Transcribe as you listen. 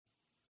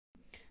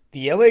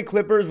The LA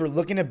Clippers were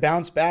looking to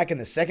bounce back in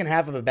the second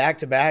half of a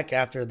back-to-back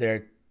after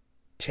their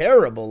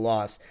terrible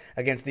loss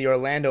against the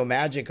Orlando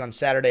Magic on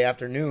Saturday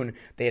afternoon.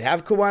 They'd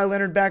have Kawhi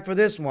Leonard back for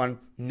this one,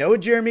 no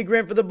Jeremy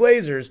Grant for the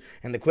Blazers,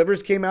 and the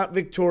Clippers came out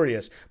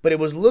victorious. But it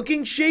was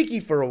looking shaky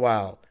for a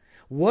while.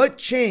 What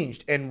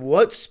changed and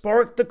what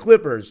sparked the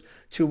Clippers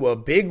to a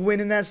big win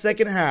in that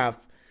second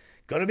half?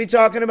 Going to be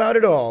talking about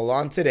it all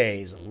on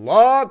today's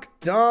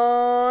Locked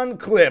On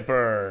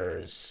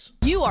Clippers.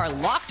 You are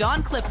Locked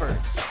On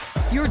Clippers,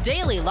 your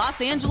daily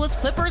Los Angeles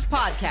Clippers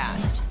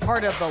podcast,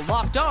 part of the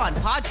Locked On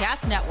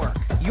Podcast Network,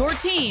 your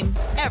team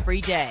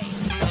every day.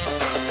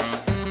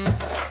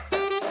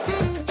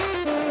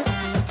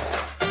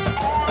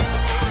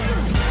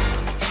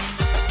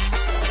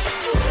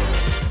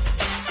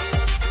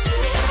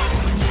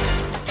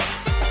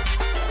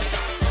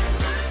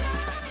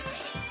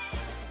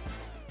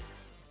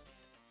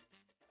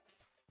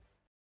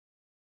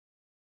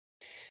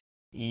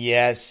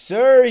 Yes,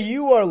 sir.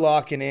 You are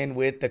locking in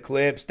with the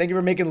Clips. Thank you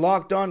for making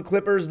Locked On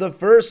Clippers the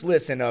first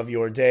listen of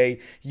your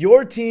day,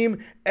 your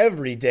team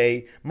every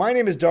day. My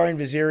name is Darian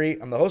Vaziri.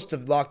 I'm the host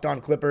of Locked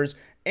On Clippers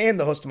and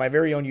the host of my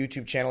very own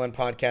YouTube channel and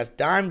podcast,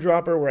 Dime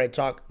Dropper, where I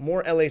talk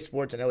more LA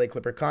sports and LA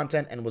Clipper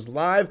content, and was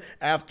live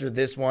after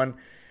this one.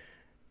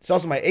 It's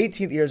also my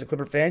 18th year as a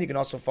Clipper fan. You can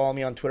also follow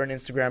me on Twitter and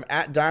Instagram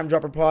at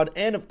DimeDropperPod.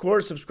 And, of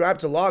course, subscribe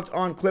to Locked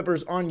On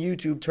Clippers on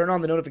YouTube. Turn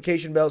on the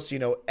notification bell so you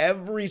know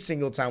every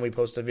single time we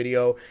post a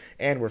video.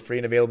 And we're free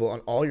and available on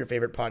all your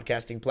favorite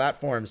podcasting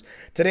platforms.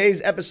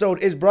 Today's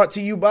episode is brought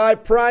to you by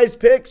Prize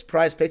Picks.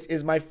 Prize Picks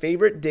is my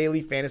favorite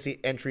daily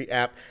fantasy entry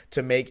app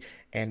to make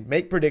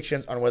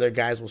predictions on whether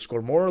guys will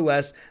score more or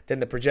less than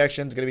the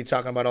projections. Going to be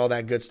talking about all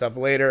that good stuff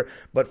later.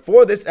 But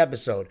for this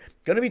episode,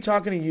 going to be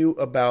talking to you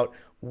about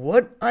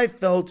what I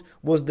felt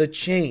was the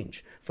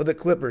change for the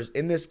Clippers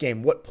in this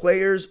game. What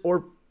player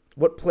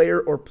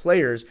or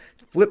players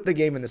flipped the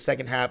game in the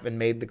second half and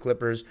made the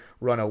Clippers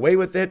run away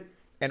with it.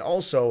 And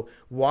also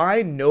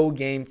why no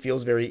game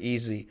feels very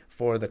easy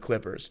for the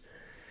Clippers.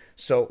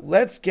 So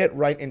let's get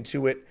right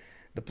into it.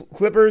 The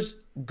Clippers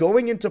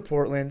going into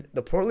Portland,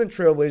 the Portland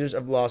Trailblazers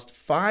have lost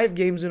 5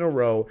 games in a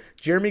row.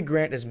 Jeremy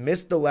Grant has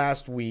missed the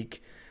last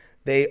week.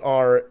 They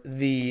are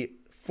the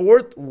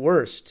 4th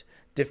worst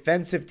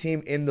defensive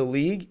team in the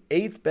league,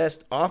 8th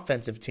best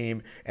offensive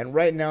team, and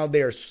right now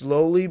they are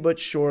slowly but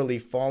surely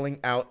falling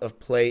out of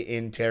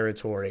play-in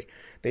territory.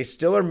 They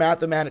still are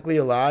mathematically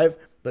alive,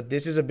 but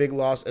this is a big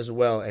loss as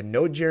well, and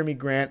no Jeremy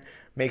Grant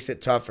makes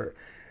it tougher.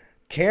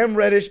 Cam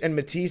Reddish and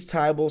Matisse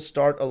Thybulle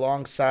started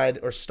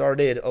alongside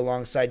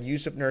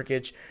Jusuf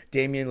Nurkic,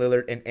 Damian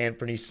Lillard, and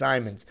Anthony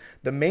Simons.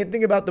 The main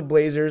thing about the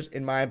Blazers,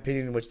 in my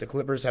opinion, in which the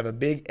Clippers have a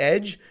big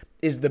edge,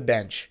 is the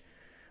bench.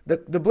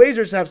 The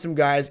Blazers have some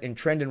guys in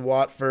Trendon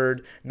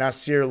Watford,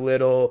 Nasir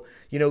Little,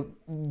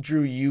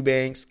 Drew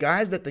Eubanks,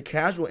 guys that the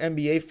casual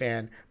NBA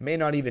fan may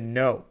not even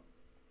know.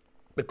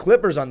 The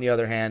Clippers, on the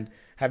other hand,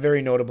 have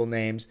very notable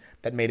names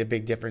that made a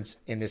big difference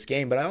in this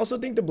game. But I also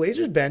think the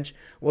Blazers bench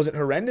wasn't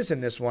horrendous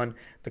in this one.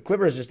 The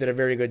Clippers just did a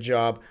very good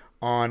job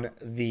on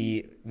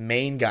the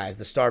main guys,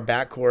 the star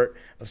backcourt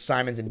of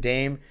Simons and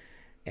Dame.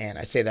 And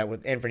I say that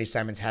with Anthony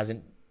Simons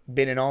hasn't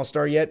been an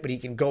all-star yet, but he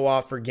can go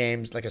off for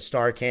games like a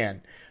star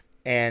can.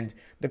 And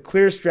the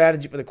clear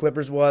strategy for the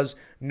Clippers was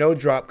no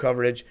drop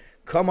coverage,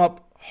 come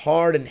up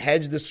hard and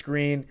hedge the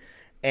screen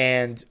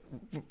and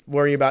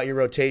worry about your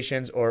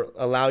rotations or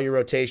allow your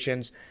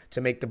rotations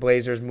to make the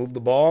Blazers move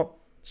the ball.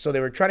 So they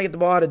were trying to get the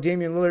ball out of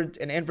Damian Lillard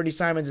and Anthony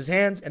Simons'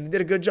 hands, and they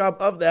did a good job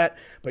of that.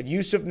 But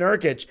Jusuf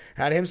Nurkic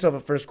had himself a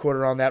first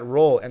quarter on that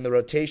roll, and the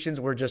rotations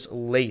were just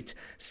late.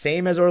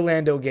 Same as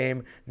Orlando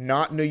game,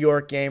 not New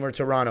York game or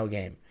Toronto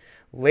game.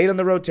 Late on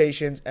the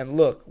rotations, and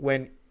look,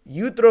 when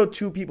you throw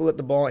 2 people at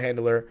the ball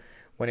handler,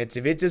 when it's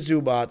Ivica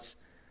Zubac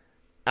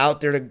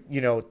out there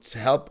to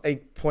help a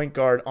point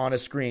guard on a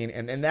screen,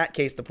 and in that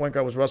case, the point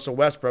guard was Russell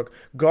Westbrook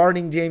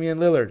guarding Damian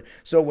Lillard.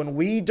 So when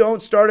we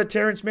don't start a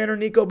Terrence Mann or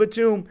Nico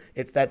Batum,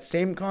 it's that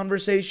same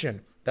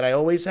conversation that I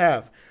always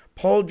have.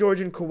 Paul George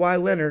and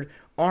Kawhi Leonard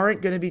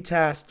aren't going to be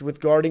tasked with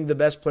guarding the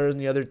best players in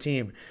the other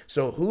team.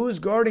 So who's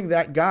guarding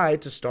that guy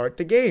to start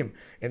the game?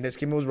 In this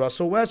game, it was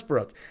Russell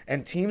Westbrook.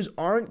 And teams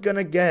aren't going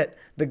to get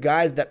the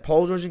guys that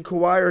Paul George and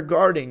Kawhi are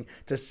guarding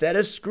to set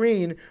a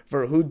screen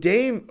for who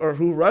Dame or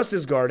who Russ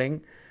is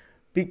guarding,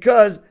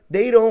 because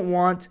they don't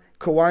want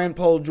Kawhi and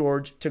Paul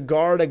George to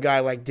guard a guy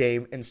like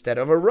Dame instead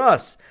of a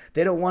Russ.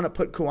 They don't want to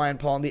put Kawhi and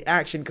Paul in the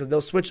action because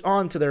they'll switch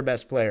on to their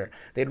best player.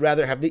 They'd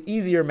rather have the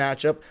easier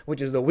matchup,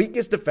 which is the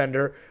weakest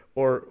defender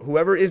or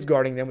whoever is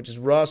guarding them, which is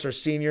Russ or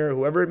Senior,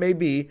 whoever it may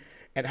be,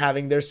 and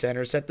having their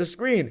center set the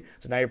screen.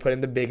 So now you're putting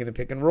the big in the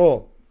pick and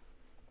roll.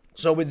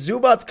 So with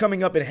Zubac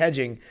coming up and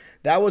hedging,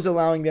 that was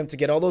allowing them to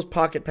get all those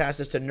pocket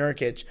passes to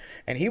Nurkic,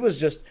 and he was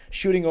just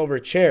shooting over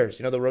chairs.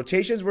 The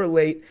rotations were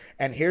late,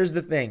 and here's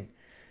the thing.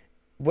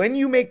 When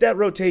you make that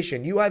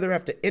rotation, you either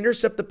have to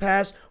intercept the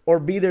pass or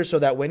be there so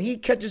that when he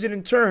catches it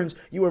and turns,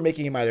 you are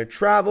making him either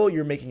travel,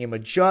 you're making him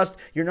adjust,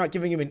 you're not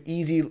giving him an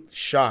easy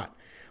shot.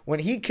 When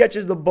he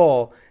catches the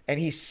ball and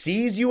he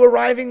sees you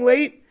arriving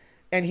late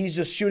and he's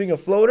just shooting a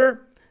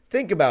floater,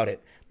 Think about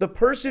it. The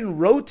person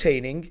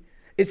rotating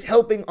is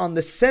helping on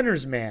the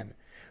center's man.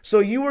 So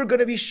you are going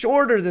to be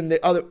shorter than the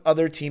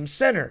other team's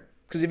center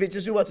because Ivica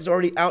Zubac is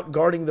already out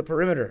guarding the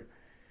perimeter.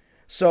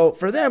 So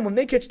for them, when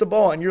they catch the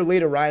ball and you're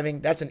late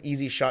arriving, that's an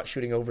easy shot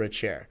shooting over a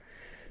chair.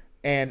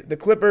 And the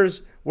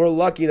Clippers were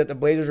lucky that the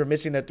Blazers were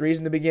missing their threes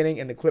in the beginning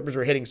and the Clippers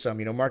were hitting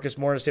some. Marcus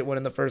Morris hit one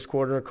in the first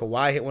quarter.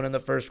 Kawhi hit one in the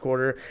first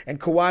quarter. And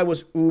Kawhi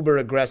was uber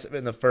aggressive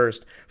in the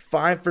first.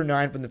 5 for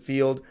 9 from the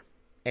field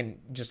and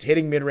just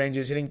hitting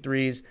mid-ranges, hitting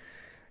threes.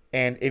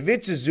 And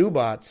Ivica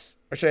Zubac,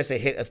 or should I say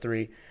hit a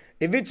three,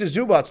 Ivica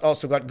Zubac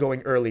also got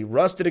going early.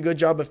 Russ did a good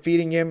job of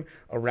feeding him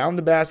around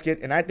the basket.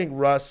 And I think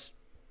Russ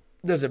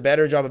does a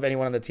better job of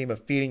anyone on the team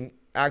of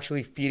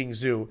actually feeding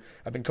Zoo.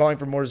 I've been calling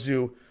for more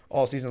Zoo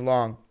all season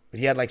long. But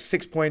he had like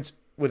 6 points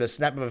with a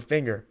snap of a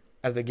finger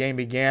as the game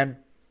began.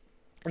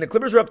 And the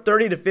Clippers were up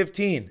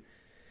 30-15.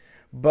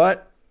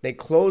 But they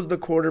closed the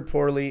quarter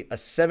poorly. A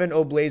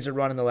 7-0 Blazer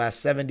run in the last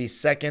 70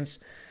 seconds.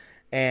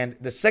 And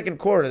the second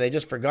quarter, they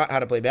just forgot how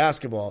to play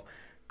basketball.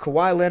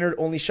 Kawhi Leonard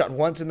only shot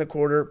once in the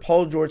quarter.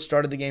 Paul George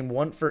started the game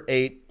 1 for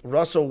 8.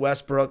 Russell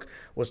Westbrook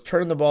was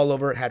turning the ball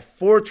over, had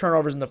 4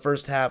 turnovers in the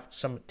first half,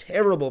 some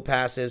terrible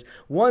passes.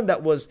 One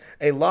that was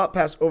a lob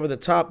pass over the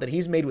top that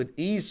he's made with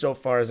ease so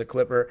far as a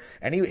Clipper,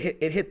 and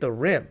it hit the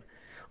rim.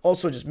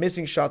 Also just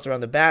missing shots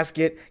around the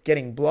basket,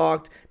 getting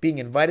blocked, being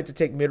invited to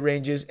take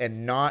mid-ranges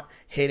and not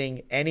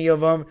hitting any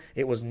of them.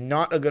 It was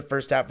not a good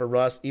first half for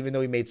Russ, even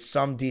though he made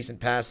some decent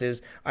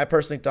passes. I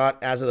personally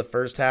thought as of the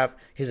first half,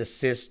 his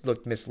assists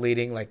looked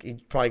misleading. Like he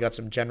probably got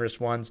some generous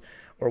ones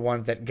or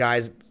ones that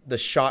the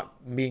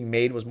shot being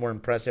made was more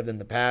impressive than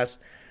the pass.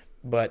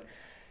 But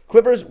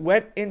Clippers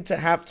went into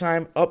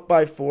halftime up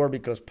by 4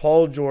 because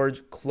Paul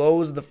George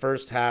closed the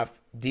first half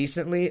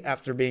decently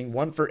after being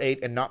 1 for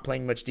 8 and not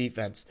playing much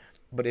defense.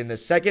 But in the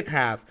second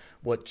half,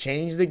 what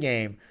changed the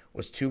game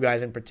was 2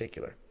 guys in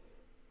particular,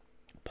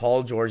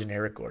 Paul George and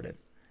Eric Gordon.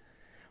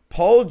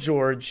 Paul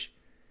George,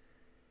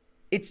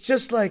 it's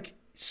just like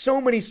so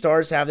many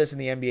stars have this in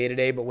the NBA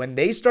today, but when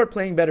they start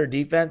playing better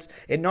defense,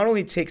 it not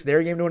only takes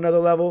their game to another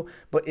level,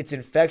 but it's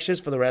infectious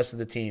for the rest of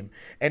the team.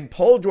 And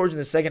Paul George in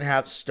the second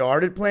half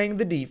started playing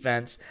the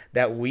defense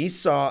that we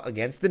saw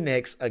against the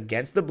Knicks,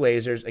 against the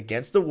Blazers,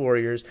 against the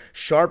Warriors,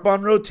 sharp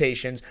on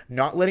rotations,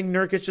 not letting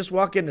Nurkic just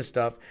walk into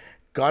stuff.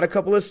 Got a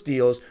couple of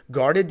steals,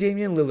 guarded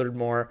Damian Lillard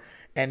more,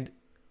 and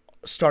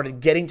started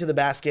getting to the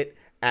basket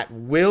at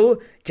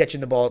will, catching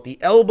the ball at the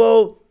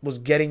elbow, was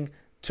getting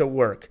to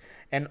work.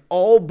 And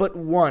all but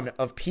one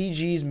of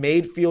PG's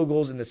made field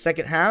goals in the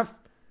second half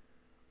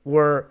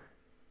were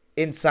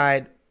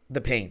inside the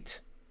paint.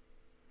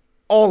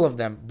 All of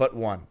them but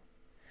one.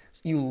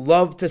 You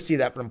love to see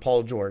that from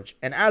Paul George.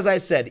 And as I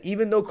said,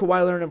 even though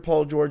Kawhi Leonard and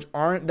Paul George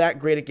aren't that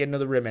great at getting to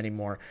the rim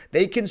anymore,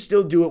 they can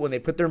still do it when they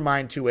put their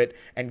mind to it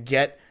and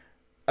get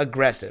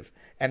aggressive.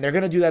 And they're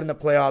going to do that in the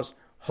playoffs,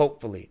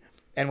 hopefully.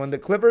 And when the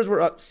Clippers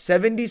were up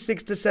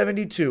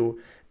 76-72,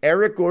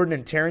 Eric Gordon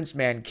and Terrence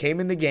Mann came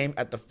in the game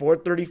at the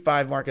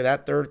 4:35 mark of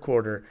that third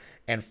quarter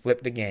and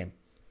flipped the game.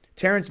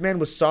 Terrence Mann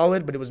was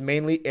solid, but it was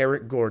mainly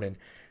Eric Gordon.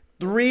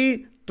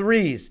 3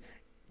 threes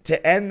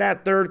to end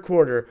that third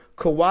quarter.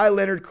 Kawhi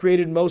Leonard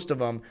created most of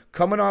them,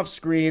 coming off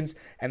screens,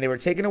 and they were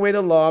taking away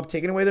the lob,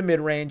 taking away the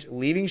mid-range,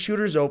 leaving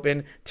shooters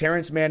open.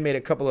 Terrence Mann made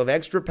a couple of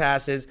extra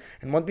passes.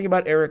 And one thing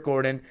about Eric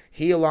Gordon,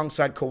 he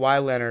alongside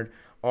Kawhi Leonard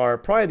are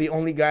probably the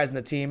only guys in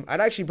the team. I'd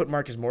actually put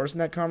Marcus Morris in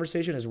that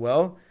conversation as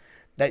well,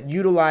 that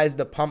utilize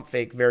the pump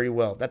fake very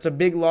well. That's a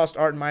big lost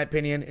art in my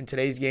opinion in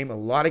today's game. A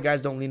lot of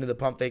guys don't lean to the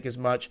pump fake as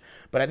much,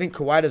 but I think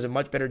Kawhi does a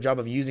much better job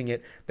of using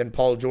it than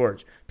Paul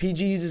George.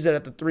 PG uses it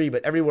at the 3,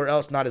 but everywhere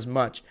else not as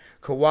much.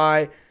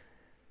 Kawhi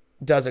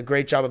does a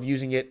great job of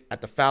using it at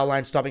the foul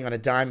line, stopping on a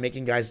dime,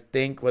 making guys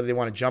think whether they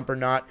want to jump or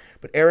not.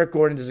 But Eric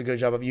Gordon does a good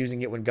job of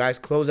using it when guys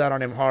close out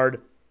on him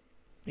hard.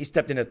 He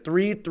stepped into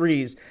 3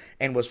 threes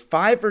and was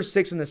 5 for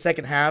 6 in the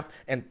second half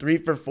and 3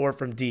 for 4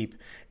 from deep.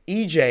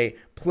 EJ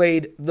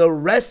played the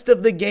rest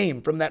of the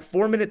game from that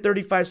 4-minute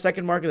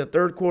 35-second mark of the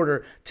third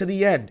quarter to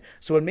the end.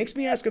 So it makes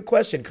me ask a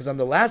question, because on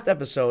the last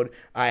episode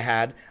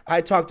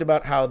I talked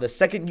about how the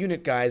second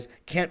unit guys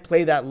can't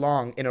play that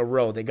long in a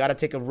row. They got to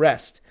take a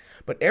rest.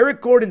 But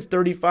Eric Gordon's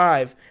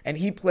 35, and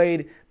he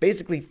played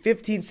basically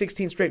 15,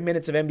 16 straight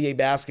minutes of NBA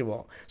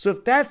basketball. So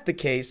if that's the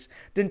case,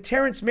 then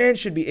Terrence Mann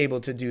should be able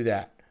to do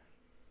that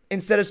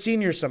instead of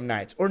Senior some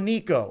nights, or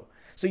Nico.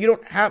 So you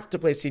don't have to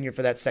play Senior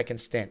for that second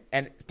stint.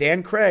 And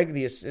Dan Craig,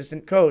 the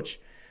assistant coach,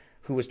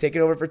 who was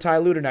taking over for Ty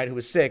Lue tonight, who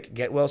was sick,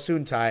 get well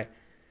soon, Ty,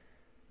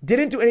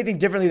 didn't do anything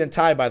differently than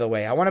Ty, by the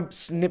way. I want to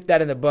snip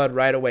that in the bud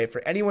right away.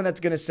 For anyone that's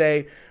going to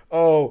say,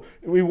 oh,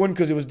 we won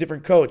because it was a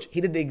different coach.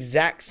 He did the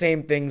exact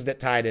same things that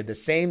Ty did, the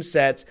same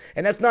sets,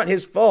 and that's not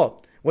his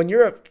fault. When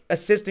you're an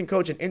assistant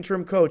coach, an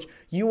interim coach,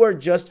 you are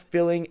just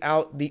filling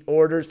out the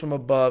orders from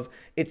above.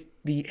 It's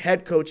the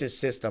head coach's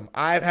system.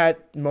 I've had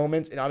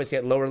moments, and obviously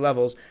at lower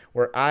levels,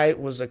 where I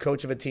was a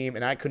coach of a team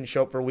and I couldn't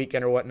show up for a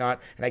weekend or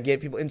whatnot, and I gave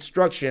people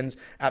instructions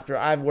after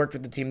I've worked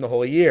with the team the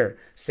whole year.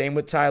 Same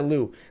with Ty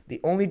Lue. The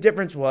only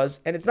difference was,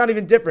 and it's not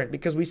even different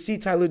because we see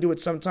Ty Lue do it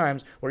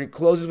sometimes, where he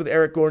closes with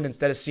Eric Gordon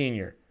instead of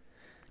Senior.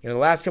 The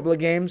last couple of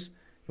games,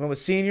 he went with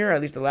Senior,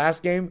 at least the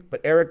last game,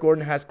 but Eric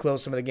Gordon has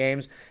closed some of the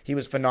games. He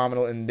was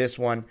phenomenal in this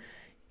one.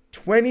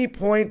 20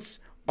 points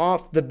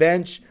off the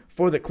bench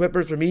for the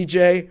Clippers from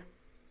EJ.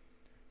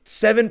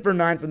 7 for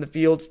 9 from the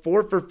field,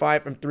 4 for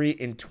 5 from 3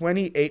 in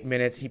 28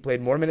 minutes. He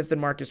played more minutes than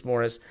Marcus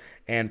Morris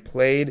and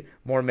played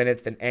more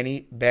minutes than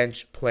any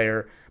bench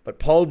player. But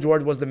Paul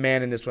George was the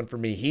man in this one for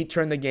me. He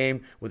turned the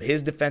game with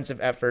his defensive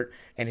effort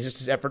and just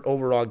his effort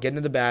overall, getting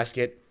to the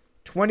basket.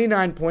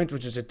 29 points,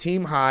 which was a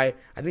team high.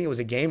 I think it was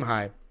a game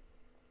high.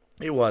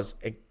 It was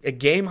a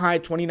game-high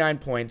 29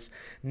 points,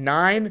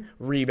 9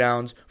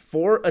 rebounds,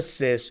 4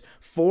 assists,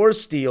 4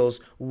 steals,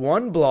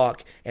 1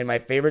 block, and my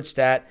favorite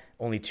stat,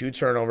 only 2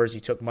 turnovers. He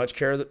took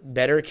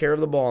better care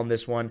of the ball in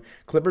this one.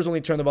 Clippers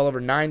only turned the ball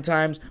over 9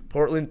 times,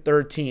 Portland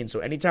 13.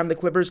 So anytime the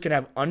Clippers can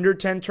have under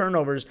 10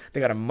 turnovers, they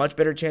got a much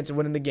better chance of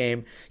winning the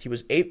game. He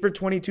was 8 for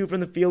 22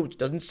 from the field, which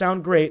doesn't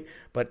sound great,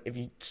 but if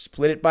you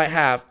split it by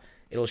half,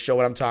 it'll show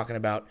what I'm talking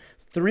about.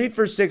 3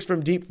 for 6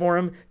 from deep for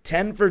him,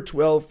 10 for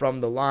 12 from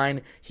the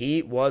line.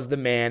 He was the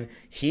man.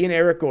 He and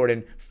Eric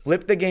Gordon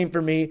flipped the game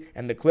for me,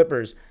 and the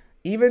Clippers,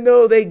 even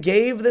though they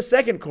gave the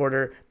second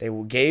quarter, they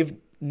gave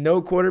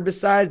no quarter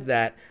besides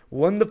that,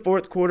 won the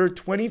fourth quarter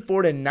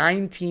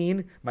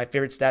 24-19. My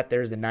favorite stat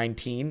there is the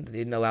 19. They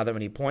didn't allow that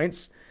many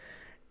points.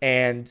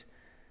 And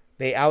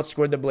they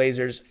outscored the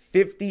Blazers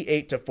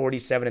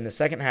 58-47 in the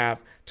second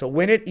half to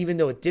win it, even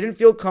though it didn't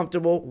feel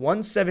comfortable.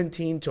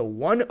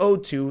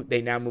 117-102.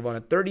 They now move on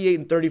to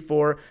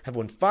 38-34, have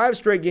won 5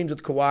 straight games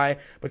with Kawhi.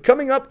 But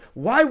coming up,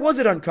 why was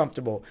it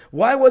uncomfortable?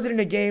 Why was it in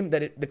a game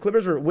that the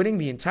Clippers were winning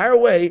the entire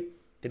way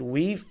did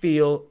we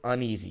feel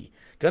uneasy?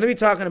 Going to be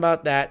talking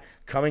about that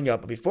coming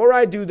up. But before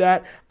I do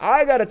that,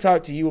 I got to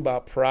talk to you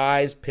about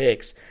Prize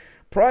Picks.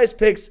 Prize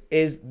Picks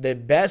is the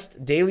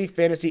best daily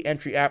fantasy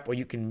entry app where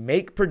you can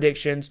make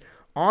predictions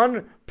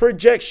on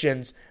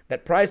projections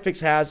that Prize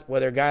Picks has,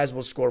 whether guys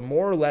will score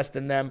more or less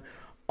than them.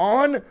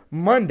 On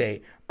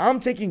Monday, I'm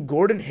taking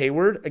Gordon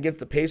Hayward against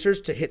the Pacers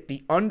to hit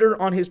the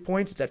under on his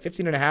points. It's at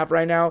 15.5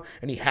 right now,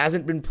 and he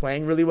hasn't been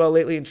playing really well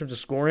lately in terms of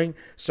scoring.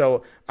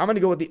 So I'm going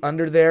to go with the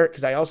under there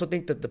because I also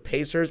think that the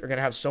Pacers are going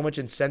to have so much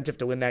incentive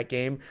to win that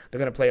game. They're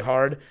going to play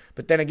hard.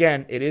 But then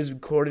again, it is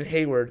Gordon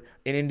Hayward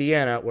in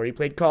Indiana where he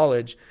played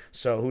college,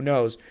 so who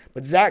knows.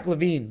 But Zach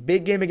LaVine,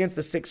 big game against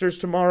the Sixers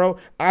tomorrow.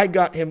 I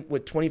got him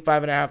with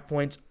 25.5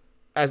 points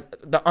as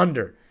the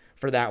under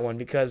for that one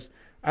because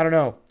I don't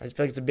know. I just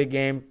feel like it's a big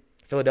game.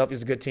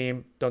 Philadelphia's a good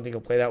team. Don't think he'll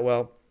play that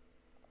well.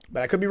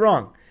 But I could be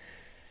wrong.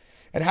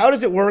 And how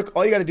does it work?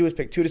 All you got to do is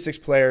pick 2 to 6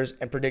 players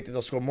and predict that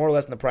they'll score more or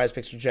less in the Prize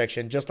Picks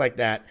projection, just like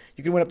that.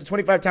 You can win up to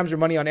 25 times your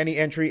money on any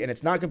entry, and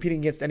it's not competing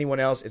against anyone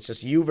else. It's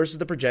just you versus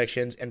the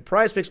projections. And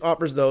Prize Picks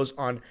offers those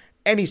on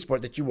any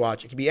sport that you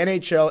watch. It could be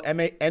NHL,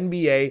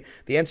 NBA,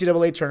 the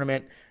NCAA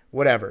tournament,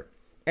 whatever.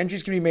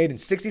 Entries can be made in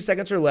 60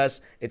 seconds or less.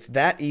 It's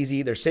that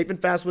easy. They're safe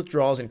and fast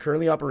withdrawals and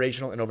currently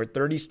operational in over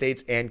 30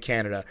 states and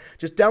Canada.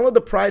 Just download the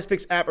Prize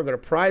Picks app or go to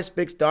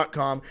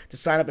prizepicks.com to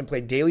sign up and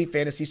play daily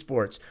fantasy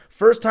sports.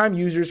 First-time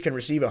users can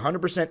receive a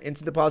 100%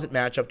 instant deposit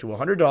match up to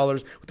 $100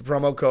 with the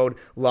promo code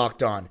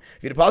LOCKEDON.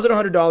 If you deposit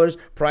 $100,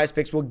 Prize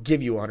Picks will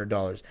give you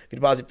 $100. If you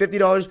deposit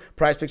 $50,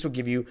 Prize Picks will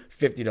give you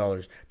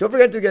 $50. Don't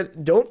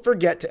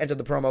forget to enter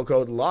the promo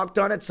code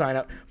LOCKEDON at sign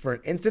up for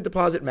an instant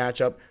deposit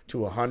match up to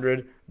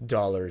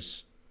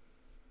 $100.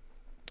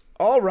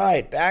 All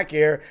right, back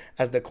here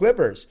as the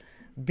Clippers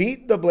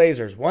beat the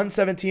Blazers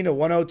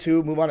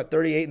 117-102, move on to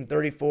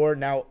 38-34,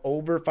 now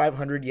over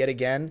 500 yet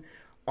again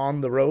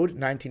on the road,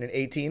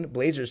 19-18.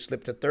 Blazers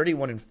slipped to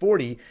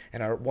 31-40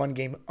 and are one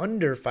game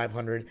under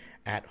 500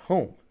 at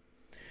home.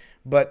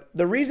 But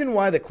the reason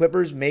why the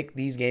Clippers make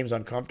these games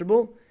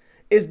uncomfortable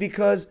is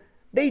because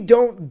they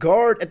don't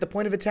guard at the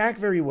point of attack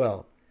very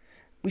well.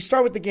 We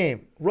start with the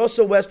game.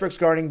 Russell Westbrook's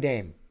guarding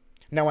Dame.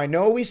 Now, I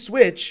know we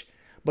switch,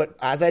 but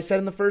as I said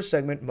in the first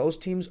segment, most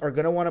teams are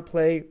going to want to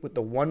play with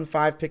the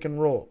 1-5 pick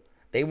and roll.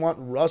 They want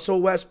Russell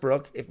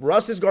Westbrook. If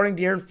Russ is guarding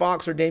De'Aaron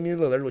Fox or Damian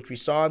Lillard, which we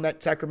saw in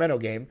that Sacramento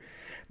game,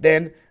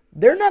 then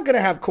they're not going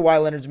to have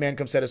Kawhi Leonard's man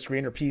come set a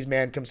screen or P's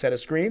man come set a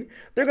screen.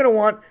 They're going to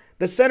want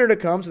the center to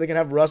come so they can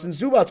have Russ and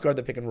Zubac guard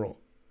the pick and roll.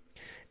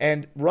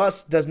 And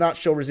Russ does not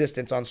show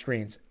resistance on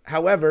screens.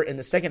 However, in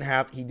the second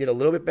half, he did a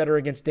little bit better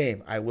against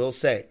Dame, I will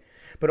say.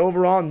 But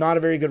overall, not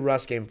a very good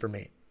Russ game for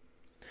me.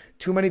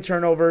 Too many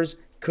turnovers,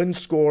 couldn't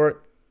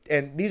score,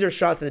 and these are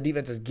shots that the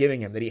defense is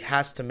giving him that he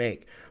has to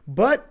make.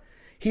 But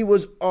he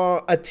was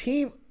a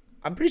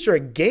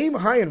game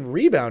high in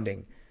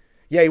rebounding.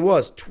 Yeah, he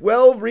was.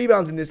 12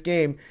 rebounds in this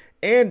game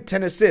and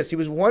 10 assists. He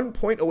was 1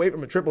 point away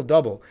from a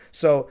triple-double.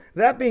 So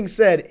that being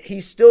said,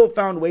 he still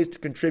found ways to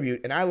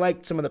contribute, and I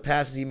liked some of the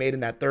passes he made in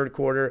that third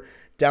quarter.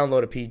 down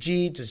low to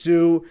PG, to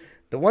Zoo.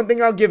 The one thing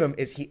I'll give him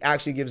is he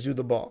actually gives Zoo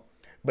the ball.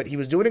 But he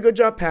was doing a good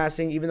job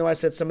passing, even though I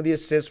said some of the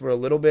assists were a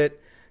little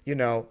bit,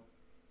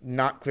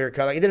 not clear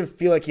cut. Like, it didn't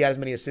feel like he had as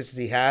many assists as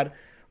he had,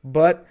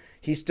 but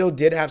he still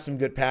did have some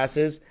good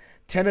passes.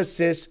 10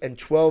 assists and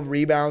 12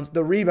 rebounds.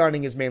 The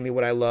rebounding is mainly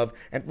what I love.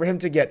 And for him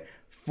to get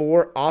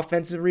 4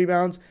 offensive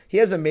rebounds, he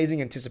has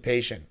amazing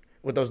anticipation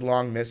with those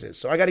long misses.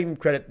 So I got to give him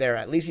credit there.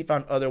 At least he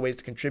found other ways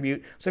to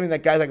contribute, something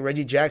that guys like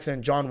Reggie Jackson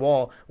and John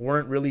Wall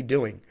weren't really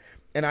doing.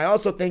 And I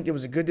also think it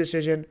was a good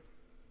decision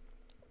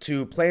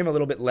to play him a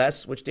little bit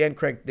less, which Dan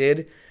Craig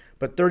did.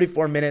 But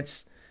 34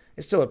 minutes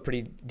is still a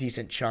pretty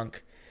decent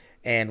chunk.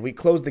 And we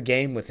closed the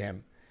game with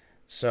him.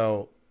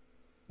 So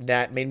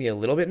that made me a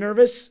little bit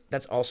nervous.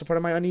 That's also part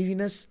of my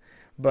uneasiness.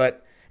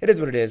 But it is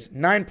what it is.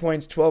 9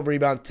 points, 12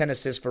 rebounds, 10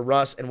 assists for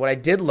Russ. And what I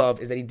did love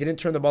is that he didn't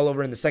turn the ball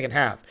over in the second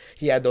half.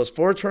 He had those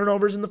 4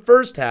 turnovers in the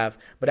first half,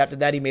 but after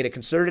that he made a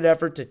concerted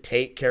effort to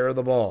take care of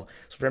the ball.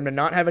 So for him to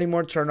not have any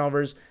more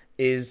turnovers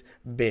is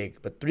big.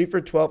 But 3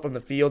 for 12 from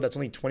the field, that's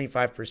only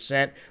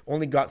 25%.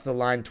 Only got to the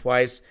line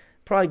twice.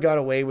 Probably got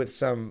away with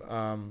some,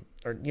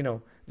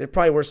 there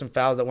probably were some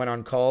fouls that went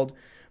uncalled.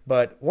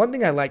 But one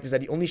thing I liked is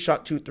that he only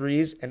shot 2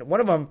 threes, and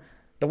one of them,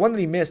 the one that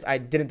he missed, I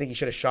didn't think he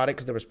should have shot it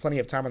because there was plenty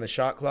of time on the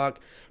shot clock.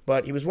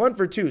 But he was 1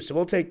 for 2, so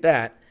we'll take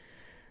that.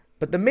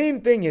 But the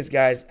main thing is,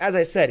 guys, as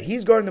I said,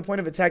 he's guarding the point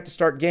of attack to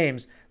start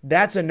games.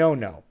 That's a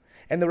no-no.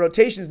 And the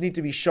rotations need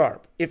to be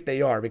sharp, if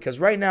they are, because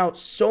right now,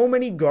 so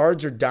many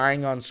guards are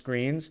dying on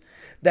screens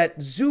that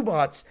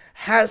Zubac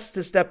has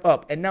to step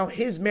up, and now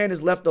his man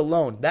is left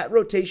alone. That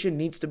rotation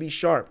needs to be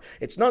sharp.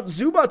 It's not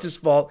Zubac's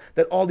fault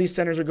that all these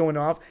centers are going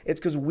off. It's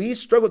because we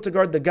struggle to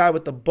guard the guy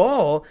with the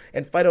ball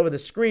and fight over the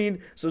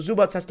screen, so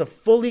Zubac has to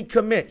fully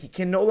commit. He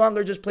can no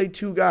longer just play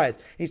 2 guys.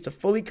 He needs to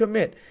fully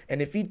commit,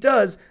 and if he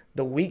does,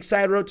 the weak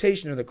side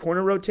rotation or the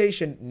corner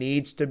rotation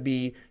needs to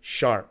be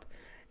sharp.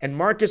 And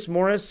Marcus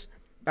Morris,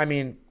 I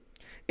mean,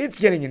 it's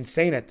getting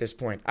insane at this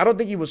point. I don't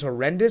think he was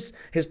horrendous.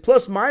 His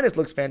plus-minus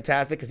looks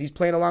fantastic because he's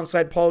playing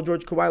alongside Paul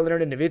George, Kawhi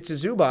Leonard, and Ivica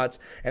Zubac.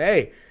 And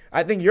hey,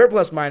 I think your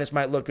plus-minus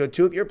might look good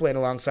too if you're playing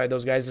alongside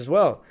those guys as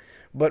well.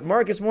 But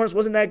Marcus Morris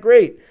wasn't that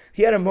great.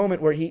 He had a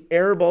moment where he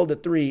airballed a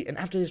 3, and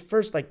after his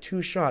first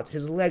 2 shots,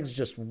 his legs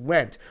just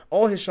went.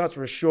 All his shots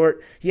were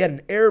short. He had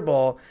an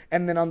airball,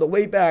 and then on the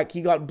way back,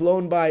 he got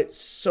blown by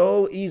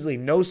so easily.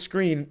 No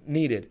screen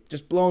needed,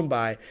 just blown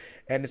by.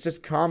 And it's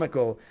just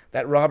comical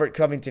that Robert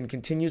Covington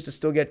continues to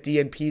still get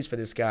DNPs for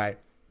this guy.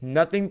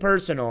 Nothing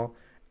personal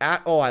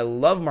at all. I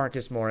love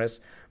Marcus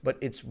Morris, but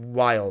it's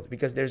wild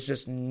because there's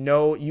just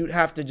you'd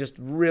have to just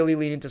really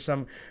lean into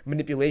some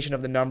manipulation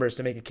of the numbers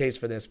to make a case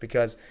for this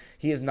because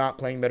he is not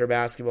playing better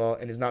basketball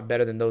and is not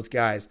better than those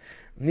guys.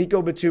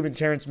 Nico Batum and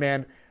Terrence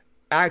Mann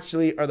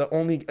actually are the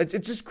only. It's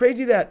just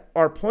crazy that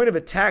our point of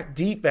attack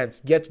defense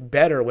gets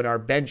better when our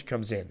bench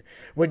comes in.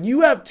 When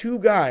you have 2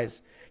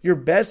 guys, your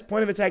best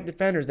point of attack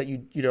defenders that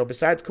you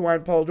besides Kawhi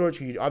and Paul George,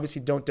 who you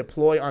obviously don't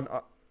deploy on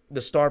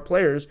the star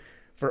players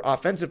for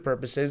offensive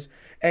purposes,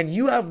 and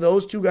you have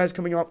those 2 guys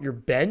coming off your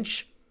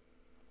bench,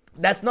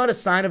 that's not a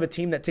sign of a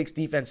team that takes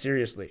defense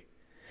seriously.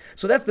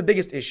 So that's the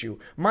biggest issue.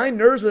 My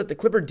nerves were that the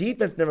Clipper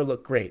defense never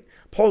looked great.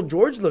 Paul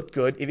George looked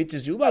good. Ivica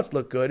Zubac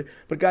looked good.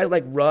 But guys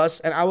like Russ,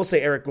 and I will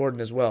say Eric Gordon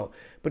as well,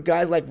 but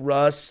guys like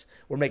Russ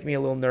were making me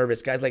a little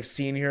nervous. Guys like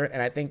Senior,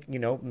 and I think,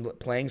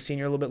 playing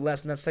Senior a little bit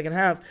less in that second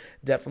half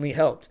definitely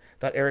helped.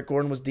 Thought Eric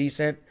Gordon was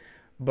decent,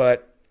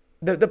 but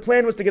the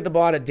plan was to get the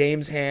ball out of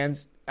Dame's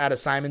hands, out of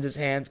Simons'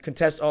 hands,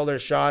 contest all their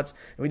shots,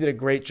 and we did a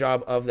great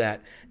job of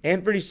that.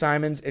 Anthony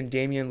Simons and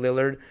Damian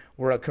Lillard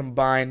were a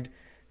combined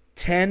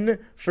 10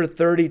 for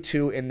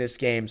 32 in this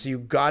game. So you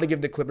got to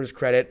give the Clippers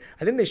credit.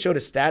 I think they showed a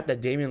stat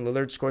that Damian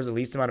Lillard scores the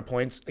least amount of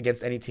points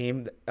against any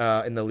team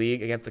in the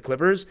league against the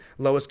Clippers.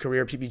 Lowest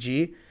career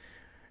PPG.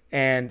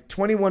 And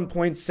 21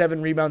 points,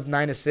 7 rebounds,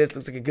 9 assists.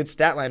 Looks like a good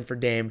stat line for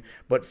Dame.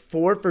 But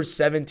 4 for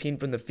 17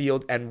 from the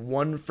field and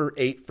 1 for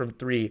 8 from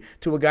 3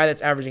 to a guy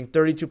that's averaging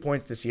 32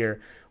 points this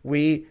year.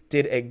 We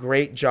did a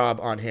great job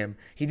on him.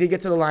 He did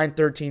get to the line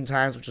 13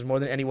 times, which was more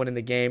than anyone in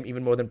the game,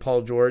 even more than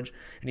Paul George.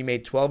 And he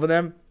made 12 of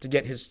them. To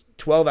get his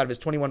 12 out of his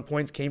 21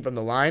 points came from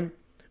the line.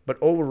 But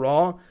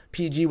overall,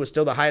 PG was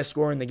still the highest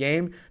scorer in the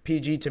game.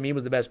 PG, to me,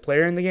 was the best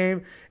player in the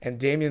game. And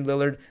Damian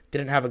Lillard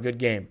didn't have a good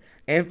game.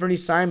 Anthony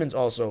Simons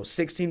also,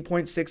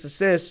 16.6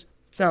 assists.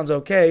 Sounds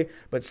okay,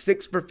 but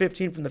 6 for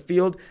 15 from the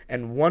field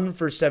and 1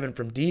 for 7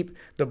 from deep.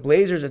 The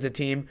Blazers as a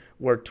team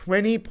were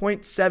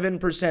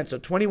 20.7%, so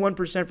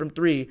 21% from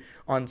 3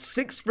 on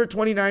 6 for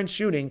 29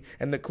 shooting,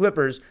 and the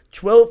Clippers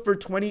 12 for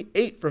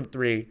 28 from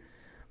 3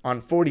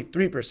 on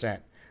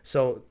 43%.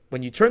 So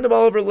when you turn the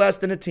ball over less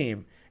than a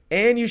team,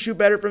 and you shoot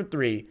better from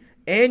 3,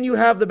 and you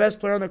have the best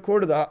player on the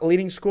court or the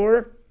leading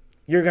scorer,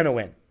 you're going to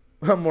win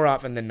more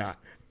often than not.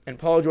 And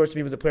Paul George to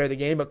me was the player of the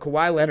game, but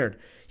Kawhi Leonard,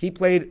 he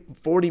played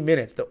 40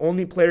 minutes. The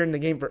only player in the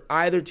game for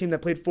either team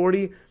that played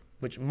 40,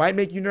 which might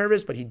make you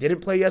nervous, but he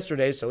didn't play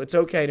yesterday, so it's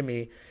okay to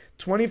me.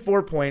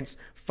 24 points,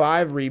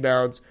 5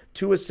 rebounds,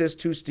 2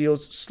 assists, 2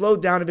 steals.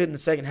 Slowed down a bit in the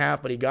second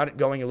half, but he got it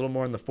going a little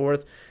more in the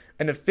fourth.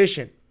 and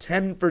efficient,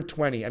 10 for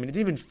 20. I mean, it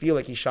didn't even feel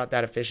like he shot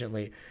that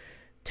efficiently.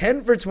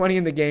 10 for 20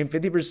 in the game,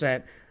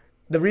 50%.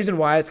 The reason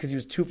why is because he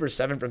was 2 for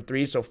 7 from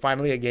 3, so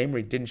finally a game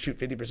where he didn't shoot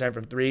 50%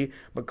 from 3.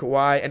 But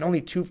Kawhi, and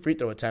only 2 free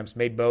throw attempts,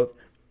 made both.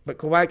 But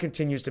Kawhi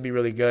continues to be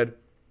really good.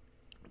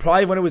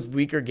 Probably one of his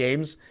weaker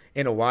games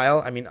in a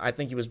while. I mean, I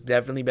think he was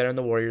definitely better in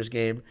the Warriors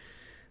game.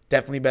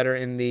 Definitely better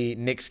in the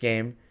Knicks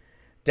game.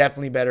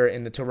 Definitely better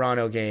in the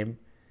Toronto game.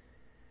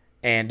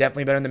 And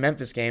definitely better in the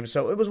Memphis game.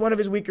 So it was one of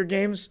his weaker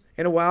games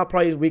in a while.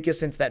 Probably his weakest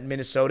since that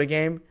Minnesota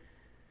game.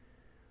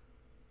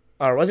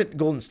 Or was it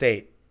Golden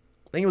State?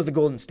 I think it was the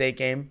Golden State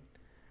game.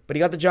 But he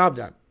got the job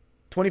done.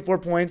 24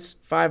 points,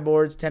 5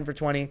 boards, 10 for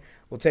 20.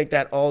 We'll take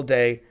that all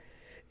day.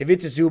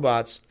 Ivica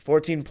Zubac,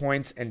 14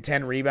 points and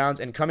 10 rebounds.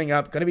 And coming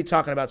up, going to be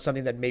talking about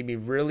something that made me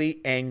really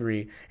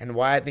angry and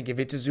why I think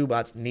Ivica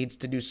Zubac needs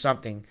to do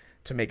something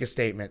to make a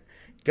statement.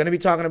 Going to be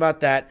talking about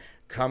that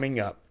coming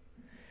up.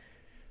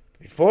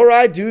 Before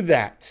I do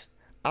that,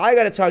 I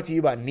got to talk to you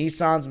about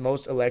Nissan's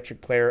most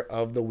electric player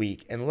of the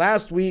week. And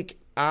last week,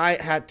 I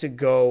had to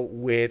go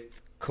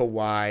with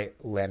Kawhi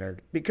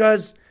Leonard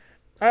because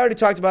I already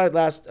talked about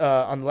it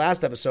on the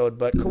last episode,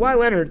 but Kawhi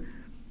Leonard,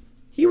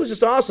 he was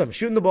just awesome,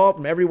 shooting the ball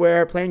from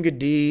everywhere, playing good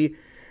D.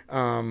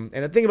 And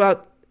the thing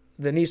about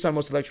the Nissan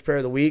most electric player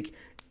of the week,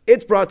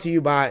 it's brought to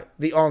you by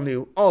the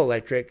all-new,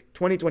 all-electric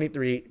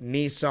 2023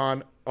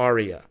 Nissan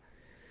Ariya.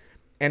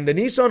 And the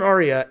Nissan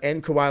Ariya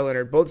and Kawhi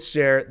Leonard both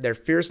share their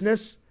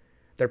fierceness,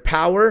 their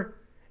power,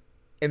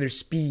 and their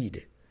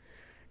speed.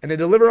 And they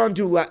deliver on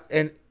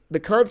and the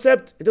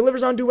concept, it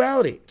delivers on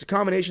duality. It's a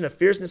combination of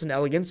fierceness and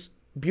elegance,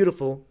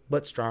 beautiful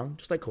but strong,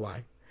 just like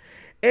Kawhi.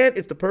 And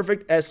it's the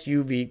perfect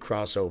SUV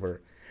crossover.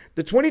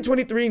 The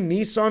 2023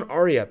 Nissan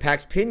Ariya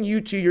packs pin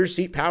you to your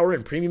seat power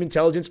and premium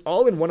intelligence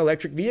all in one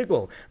electric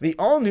vehicle. The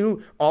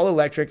all-new,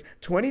 all-electric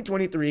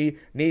 2023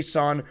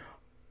 Nissan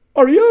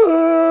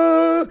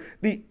Ariya,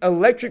 the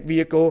electric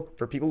vehicle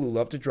for people who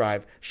love to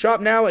drive.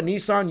 Shop now at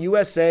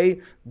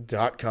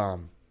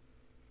nissanusa.com.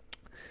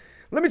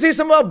 Let me tell you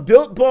something about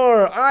Built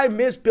Bar. I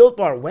miss Built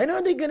Bar. When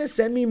are they going to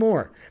send me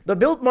more? The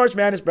Built March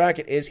Madness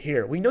bracket is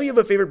here. We know you have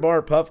a favorite bar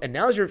or puff, and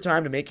now's your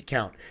time to make it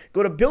count.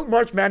 Go to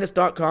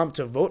BuiltMarchMadness.com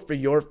to vote for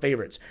your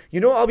favorites.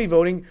 You know I'll be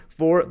voting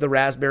for the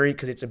raspberry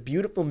because it's a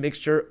beautiful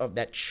mixture of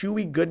that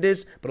chewy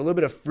goodness, but a little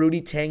bit of fruity,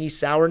 tangy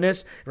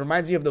sourness. It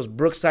reminds me of those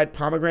Brookside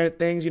pomegranate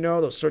things, you know,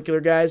 those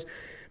circular guys.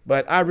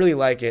 But I really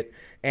like it.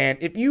 And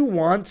if you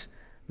want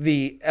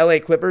the LA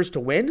Clippers to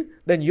win,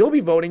 then you'll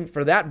be voting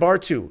for that bar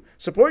too.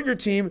 Support your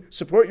team,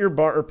 support your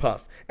bar or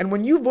puff. And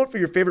when you vote for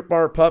your favorite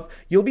bar or puff,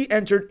 you'll be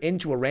entered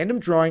into a random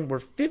drawing where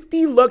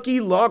 50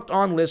 lucky Locked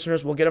On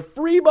listeners will get a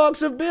free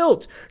box of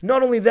Built.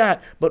 Not only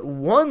that, but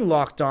one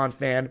Locked On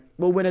fan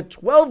will win a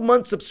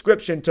 12-month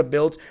subscription to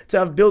Built to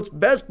have Built's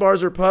best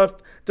bars or puff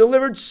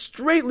delivered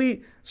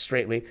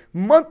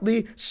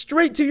monthly,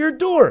 straight to your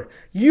door.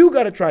 You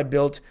gotta try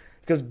Built.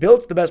 Because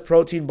Built's the best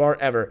protein bar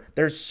ever.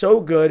 They're so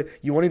good,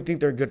 you won't even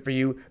think they're good for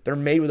you. They're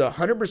made with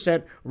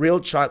 100% real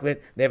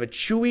chocolate. They have a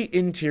chewy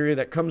interior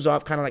that comes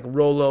off kind of like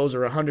Rolos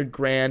or 100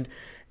 grand.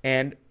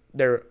 And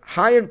they're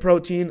high in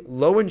protein,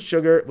 low in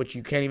sugar, which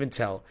you can't even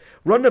tell.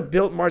 Run to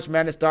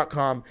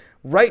BuiltMarchMadness.com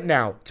right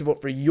now to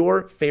vote for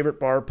your favorite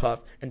bar or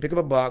puff and pick up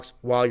a box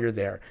while you're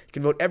there. You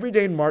can vote every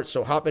day in March,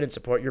 so hop in and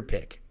support your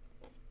pick.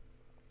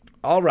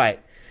 All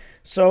right.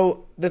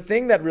 So the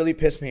thing that really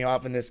pissed me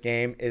off in this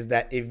game is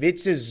that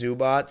Ivica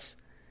Zubac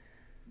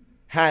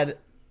had,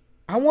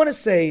 I want to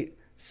say,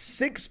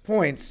 6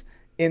 points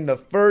in the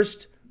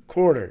first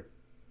quarter.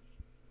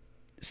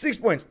 6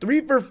 points,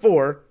 3 for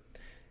 4,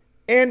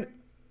 and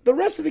the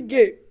rest of the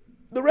game,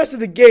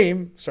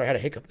 sorry, I had a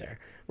hiccup there.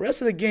 The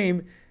rest of the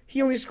game,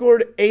 he only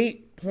scored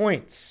 8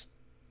 points.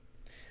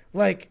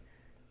 Like,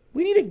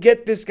 we need to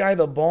get this guy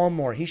the ball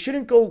more. He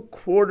shouldn't go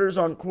quarters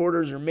on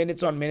quarters or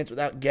minutes on minutes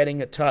without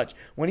getting a touch.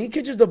 When he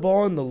catches the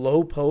ball in the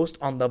low post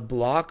on the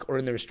block or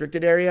in the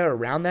restricted area or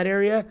around that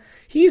area,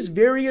 he's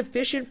very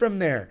efficient from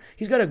there.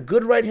 He's got a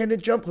good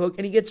right-handed jump hook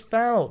and he gets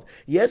fouled.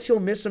 Yes, he'll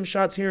miss some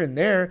shots here and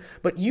there,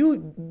 but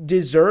you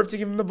deserve to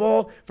give him the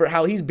ball for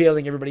how he's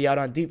bailing everybody out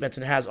on defense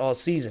and has all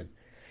season.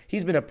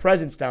 He's been a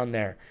presence down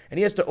there, and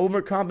he has to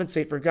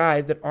overcompensate for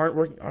guys that aren't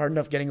working hard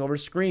enough getting over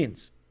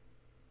screens.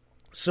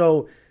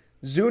 So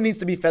Zoo needs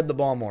to be fed the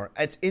ball more.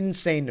 It's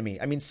insane to me.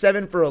 I mean,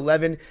 7 for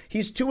 11.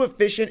 He's too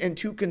efficient and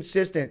too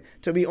consistent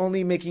to be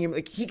only making him,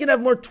 like, he can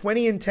have more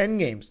 20 and 10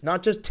 games,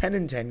 not just 10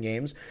 and 10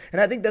 games. And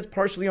I think that's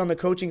partially on the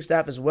coaching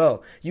staff as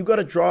well. You got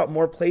to draw up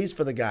more plays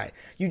for the guy.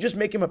 You just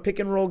make him a pick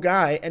and roll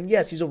guy. And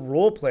yes, he's a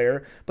role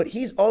player, but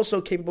he's also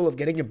capable of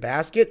getting a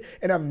basket.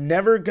 And I'm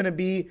never going to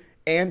be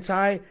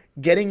anti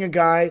getting a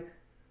guy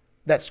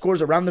that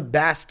scores around the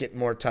basket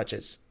more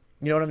touches.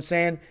 You know what I'm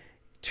saying?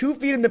 2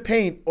 feet in the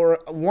paint or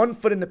 1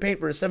 foot in the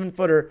paint for a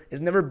 7-footer is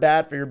never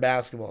bad for your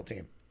basketball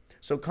team.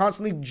 So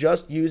constantly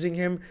just using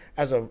him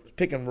as a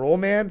pick and roll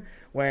man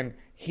when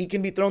he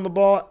can be throwing the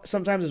ball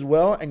sometimes as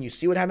well, and you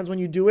see what happens when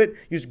you do it,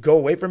 you just go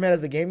away from it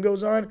as the game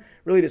goes on,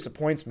 really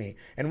disappoints me.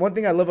 And one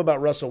thing I love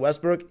about Russell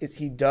Westbrook is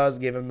he does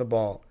give him the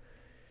ball.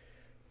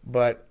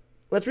 But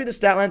Let's read the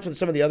stat lines for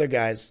some of the other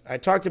guys. I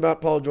talked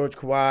about Paul George,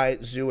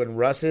 Kawhi, Zoo, and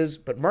Russ's,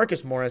 but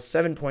Marcus Morris,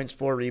 7 points,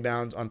 4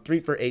 rebounds on 3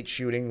 for 8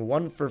 shooting,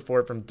 1 for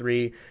 4 from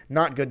 3.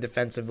 Not good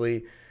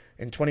defensively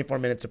in 24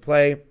 minutes of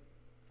play.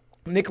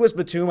 Nicholas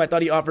Batum, I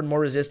thought he offered more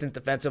resistance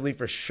defensively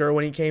for sure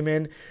when he came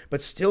in,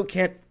 but still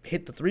can't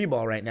hit the 3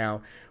 ball right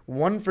now.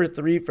 1 for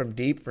 3 from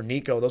deep for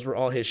Nico. Those were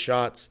all his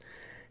shots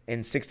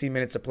in 16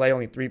 minutes of play,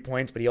 only 3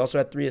 points, but he also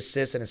had 3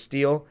 assists and a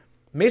steal.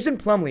 Mason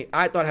Plumlee,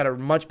 I thought, had a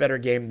much better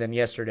game than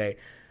yesterday.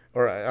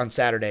 Or on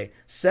Saturday.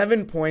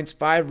 7 points,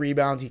 5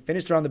 rebounds. He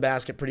finished around the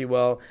basket pretty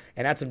well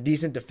and had some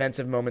decent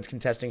defensive moments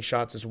contesting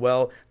shots as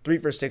well. 3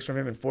 for 6 from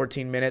him in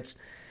 14 minutes.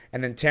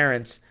 And then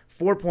Terrence,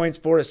 4 points,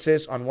 4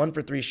 assists on 1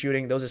 for 3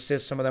 shooting. Those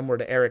assists, some of them were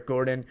to Eric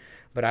Gordon,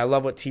 but I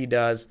love what T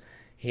does.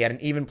 He had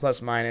an even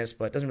plus minus,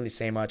 but doesn't really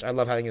say much. I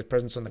love having his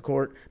presence on the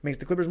court. Makes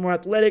the Clippers more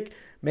athletic,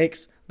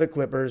 makes the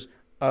Clippers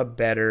a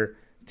better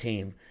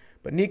team.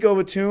 But Nico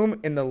Batum,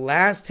 in the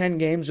last 10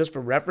 games, just for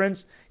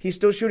reference, he's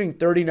still shooting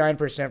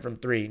 39% from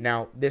 3.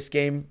 Now, this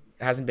game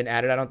hasn't been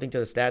added, I don't think, to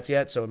the stats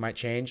yet, so it might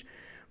change.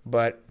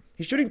 But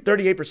he's shooting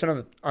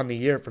 38% on the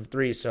year from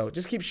 3, so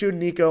just keep shooting,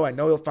 Nico. I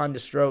know he'll find a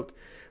stroke.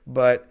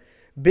 But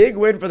big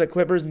win for the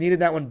Clippers, needed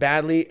that one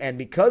badly. And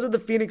because of the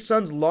Phoenix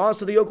Suns' loss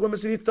to the Oklahoma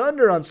City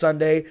Thunder on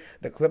Sunday,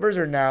 the Clippers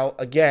are now,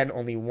 again,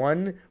 only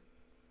one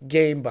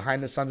game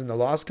behind the Suns in the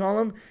loss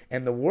column,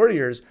 and the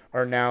Warriors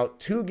are now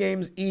 2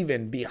 games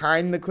even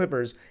behind the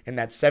Clippers in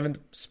that 7th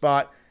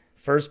spot,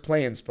 first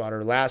play-in spot,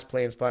 or last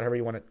play-in spot, however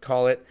you want to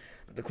call it.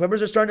 But the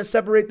Clippers are starting to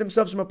separate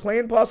themselves from a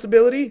play-in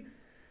possibility,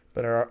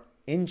 but are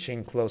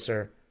inching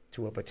closer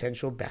to a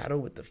potential battle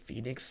with the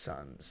Phoenix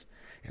Suns.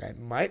 And I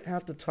might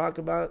have to talk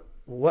about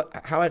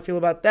how I feel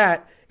about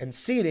that and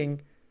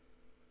seeding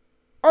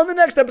on the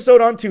next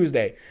episode on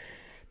Tuesday.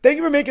 Thank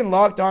you for making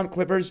Locked On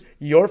Clippers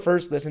your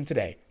first listen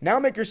today. Now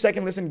make your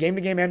second listen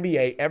game-to-game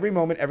NBA. Every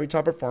moment, every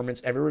top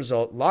performance, every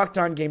result. Locked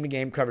On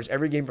Game-to-Game covers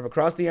every game from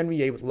across the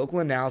NBA with local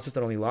analysis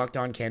that only Locked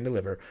On can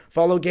deliver.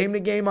 Follow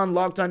Game-to-Game on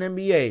Locked On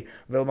NBA.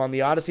 Available on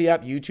the Odyssey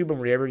app, YouTube, and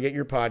wherever you get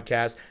your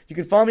podcasts. You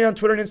can follow me on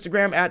Twitter and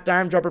Instagram at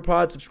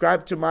DimeDropperPod.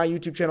 Subscribe to my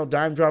YouTube channel,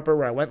 Dime Dropper,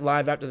 where I went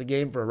live after the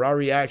game for a raw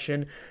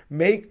reaction.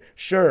 Make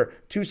sure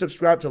to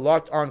subscribe to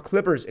Locked On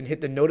Clippers and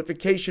hit the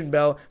notification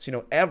bell so you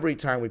know every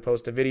time we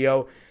post a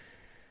video.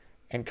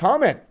 And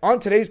comment on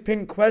today's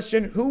pinned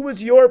question, who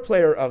was your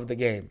player of the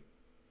game?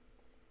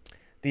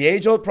 The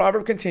age-old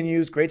proverb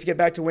continues. Great to get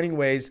back to winning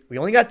ways. We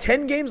only got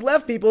 10 games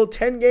left, people.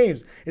 10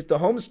 games. It's the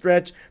home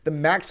stretch. The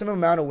maximum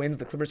amount of wins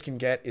the Clippers can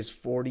get is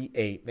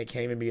 48. They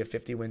can't even be a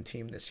 50-win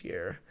team this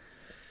year.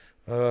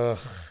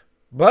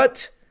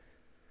 But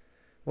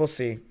we'll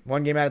see.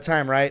 One game at a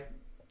time, right?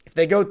 If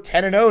they go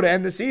 10-0 to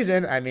end the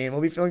season, I mean,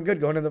 we'll be feeling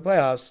good going into the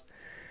playoffs.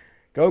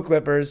 Go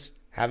Clippers.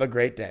 Have a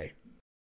great day.